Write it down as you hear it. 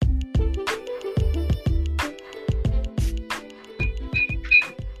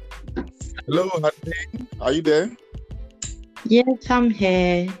Hello, Adeline. Are you there? Yes, I'm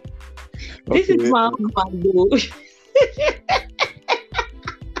here. This is Okay, my bando.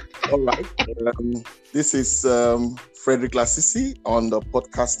 all right. This is Frederick Lassisi on the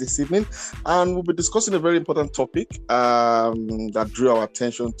podcast this evening, and we'll be discussing a very important topic that drew our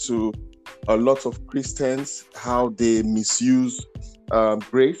attention to a lot of Christians, how they misuse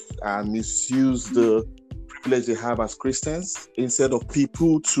grace and misuse the privilege they have as Christians instead of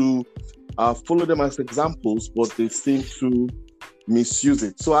people to follow them as examples, but they seem to misuse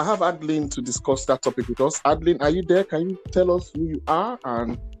it. So I have Adeline to discuss that topic with us. Adeline, are you there? Can you tell us who you are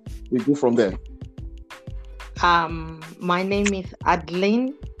and we go from there? My name is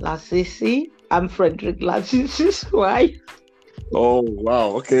Adeline Lassisi. I'm Frederick Lassisi's wife. Oh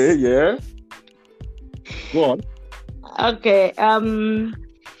wow, okay, yeah. Go on. Okay.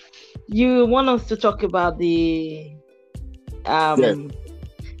 You want us to talk about the Yes.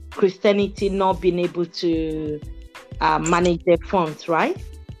 Christianity not being able to manage their funds, right?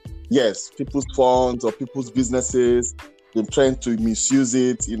 Yes, people's funds or people's businesses, they're trying to misuse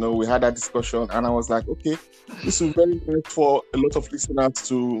it. You know, we had that discussion and I was like, okay, this is very good for a lot of listeners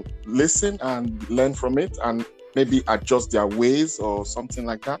to listen and learn from it and maybe adjust their ways or something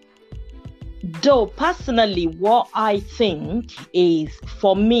like that. Though personally, what I think is,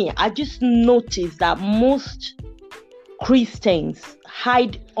 for me, I just noticed that most Christians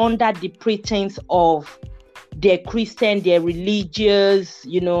hide under the pretense of they're Christian, they're religious,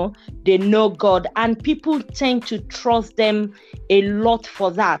 they know God, and people tend to trust them a lot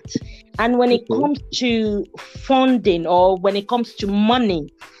for that. And when it comes to funding or when it comes to money,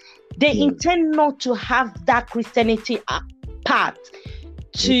 they intend not to have that Christianity part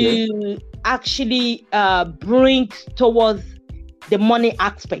to actually bring towards the money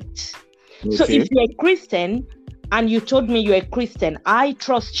aspect. So if you're a Christian and you told me you're a Christian, I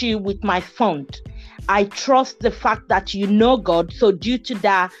trust you with my fund. I trust the fact that you know God. So due to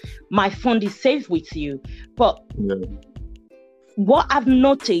that, my fund is safe with you. But what I've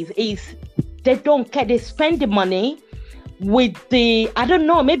noticed is they don't care. They spend the money with I don't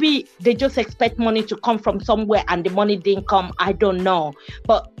know, maybe they just expect money to come from somewhere and the money didn't come. I don't know.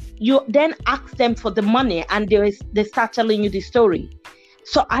 But you then ask them for the money and they start telling you the story.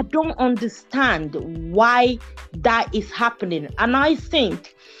 So I don't understand why that is happening. And I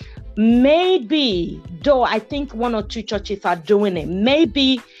think maybe, though I think one or two churches are doing it,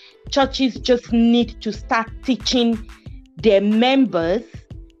 maybe churches just need to start teaching their members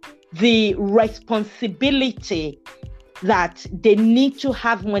the responsibility that they need to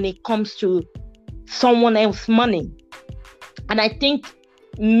have when it comes to someone else's money. And I think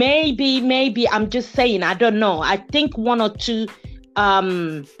maybe I'm just saying, I don't know. I think one or two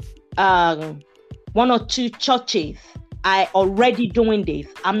churches are already doing this.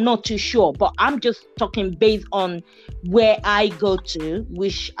 I'm not too sure, but I'm just talking based on where I go to,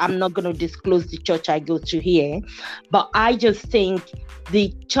 which I'm not going to disclose the church I go to here. But I just think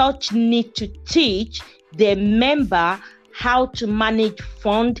the church need to teach their member how to manage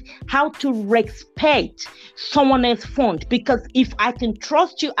fund, how to respect someone else's fund. Because if I can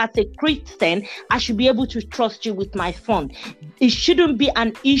trust you as a Christian, I should be able to trust you with my fund. It shouldn't be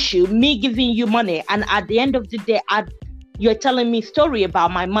an issue, me giving you money, and at the end of the day, you're telling me a story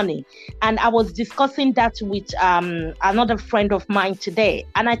about my money. And I was discussing that with another friend of mine today.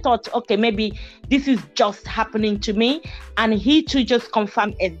 And I thought, okay, maybe this is just happening to me. And he too just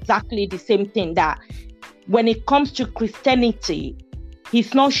confirmed exactly the same thing, that when it comes to Christianity,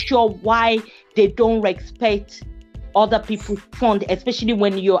 he's not sure why they don't respect other people's fund, especially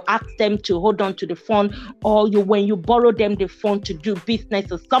when you ask them to hold on to the fund, or when you borrow them the fund to do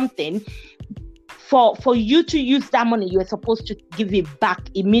business or something. For you to use that money, you are supposed to give it back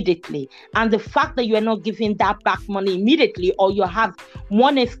immediately. And the fact that you are not giving that back money immediately, or you have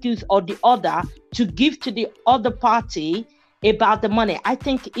one excuse or the other to give to the other party about the money, I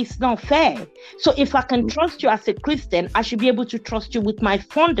think it's not fair. So if I can trust you as a Christian, I should be able to trust you with my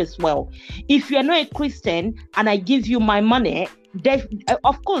fund as well. If you're not a Christian and I give you my money,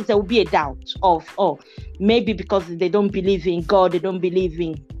 of course there will be a doubt of, maybe because they don't believe in God, they don't believe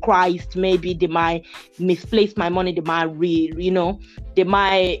in Christ, maybe they might misplace my money, they might they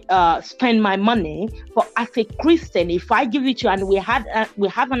might spend my money. But as a Christian, if I give it to you and we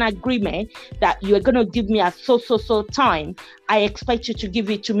have an agreement that you are going to give me a so time, I expect you to give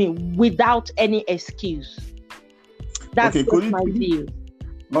it to me without any excuse. That's my view.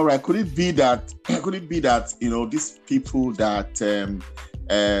 All right. Could it be that these people that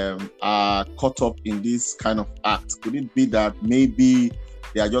are caught up in this kind of act, could it be that maybe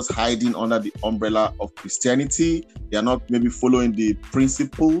They are just hiding under the umbrella of Christianity. They are not maybe following the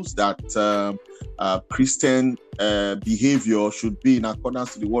principles that Christian behavior should be in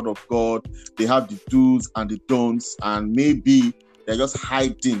accordance to the word of God. They have the do's and the don'ts, and maybe they're just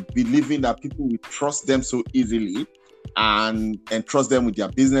hiding, believing that people will trust them so easily and trust them with their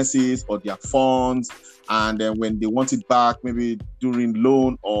businesses or their funds. And then when they want it back, maybe during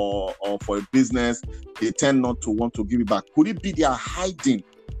loan or for a business, they tend not to want to give it back. Could it be they are hiding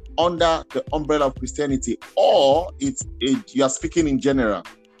under the umbrella of Christianity, or you are speaking in general?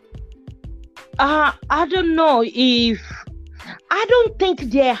 I don't know if I don't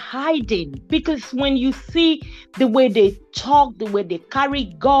think they're hiding, because when you see the way they talk, the way they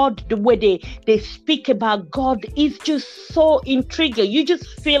carry God, the way they speak about God, it's just so intriguing. You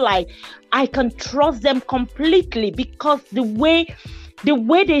just feel like I can trust them completely, because the way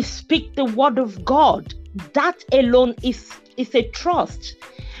they speak the word of God, that alone is a trust.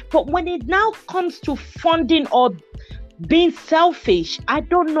 But when it now comes to funding or being selfish, I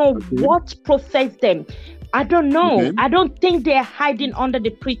don't know what process them. I don't know. Okay. I don't think they're hiding under the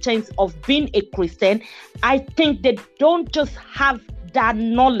pretense of being a Christian. I think they don't just have that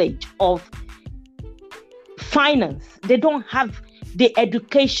knowledge of finance. They don't have the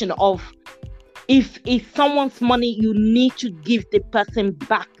education of, if it's someone's money, you need to give the person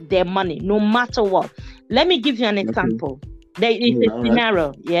back their money, no matter what. Let me give you an example. There is a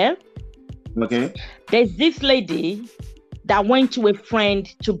scenario, yeah? Okay. There's this lady that went to a friend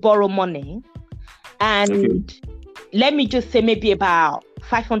to borrow money. And let me just say maybe about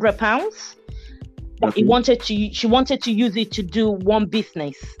 £500. She wanted to use it to do one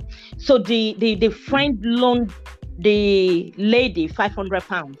business. So the friend loaned the lady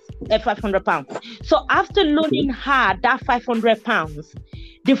 £500. So after loaning her that £500,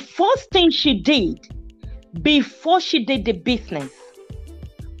 the first thing she did before she did the business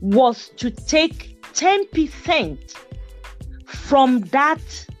was to take 10% from that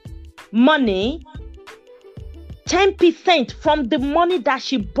money, 10% from the money that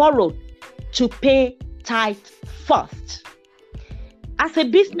she borrowed, to pay tithe first. As a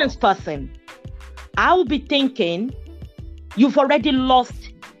business person, I will be thinking, you've already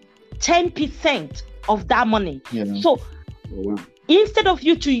lost 10% of that money. Yeah. So instead of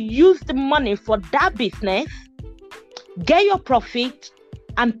you to use the money for that business, get your profit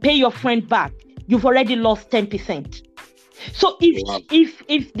and pay your friend back, you've already lost 10%. So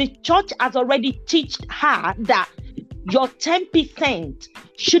if the church has already taught her that your 10%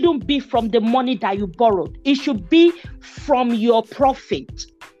 shouldn't be from the money that you borrowed, it should be from your profit,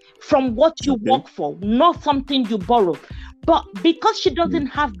 from what you work for, not something you borrow. But because she doesn't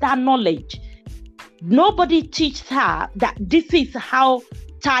have that knowledge, nobody teaches her that this is how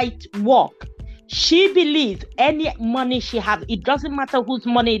tithe work. She believes any money she has, it doesn't matter whose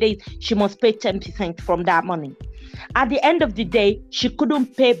money it is, she must pay 10% from that money. At the end of the day, she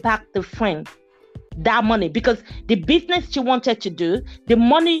couldn't pay back the friend that money, because the business she wanted to do, the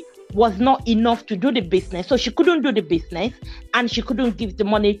money was not enough to do the business. So she couldn't do the business, and she couldn't give the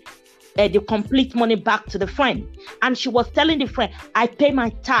money, the complete money back to the friend. And she was telling the friend, I pay my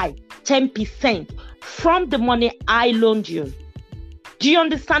tithe 10% from the money I loaned you. Do you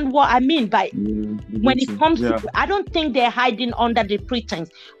understand what I mean by when it comes to, I don't think they're hiding under the pretense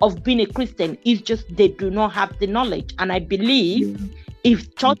of being a Christian. It's just they do not have the knowledge. And I believe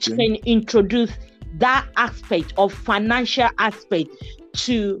if church can introduce that aspect of financial aspect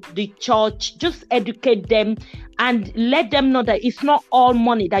to the church, just educate them and let them know that it's not all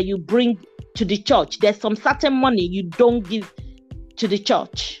money that you bring to the church. There's some certain money you don't give to the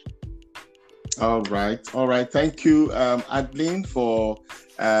church. All right. Thank you, Adeline, for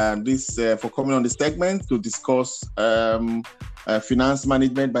for coming on the segment to discuss finance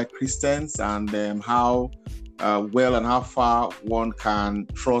management by Christians, and how well and how far one can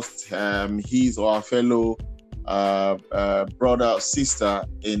trust his or her fellow brother or sister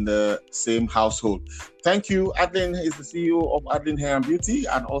in the same household. Thank you. Adeline is the CEO of Adeline Hair and Beauty,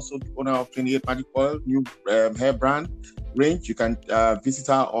 and also the owner of 28 Magic Oil, new hair brand range. You can visit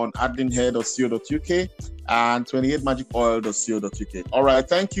her on adelinehair.co.uk and 28magicoil.co.uk. All right.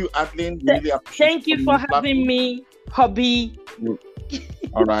 Thank you, Adeline. We really appreciate Thank you for having me, hubby.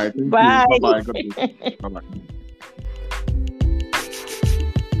 All right. Bye. Bye-bye. Bye-bye.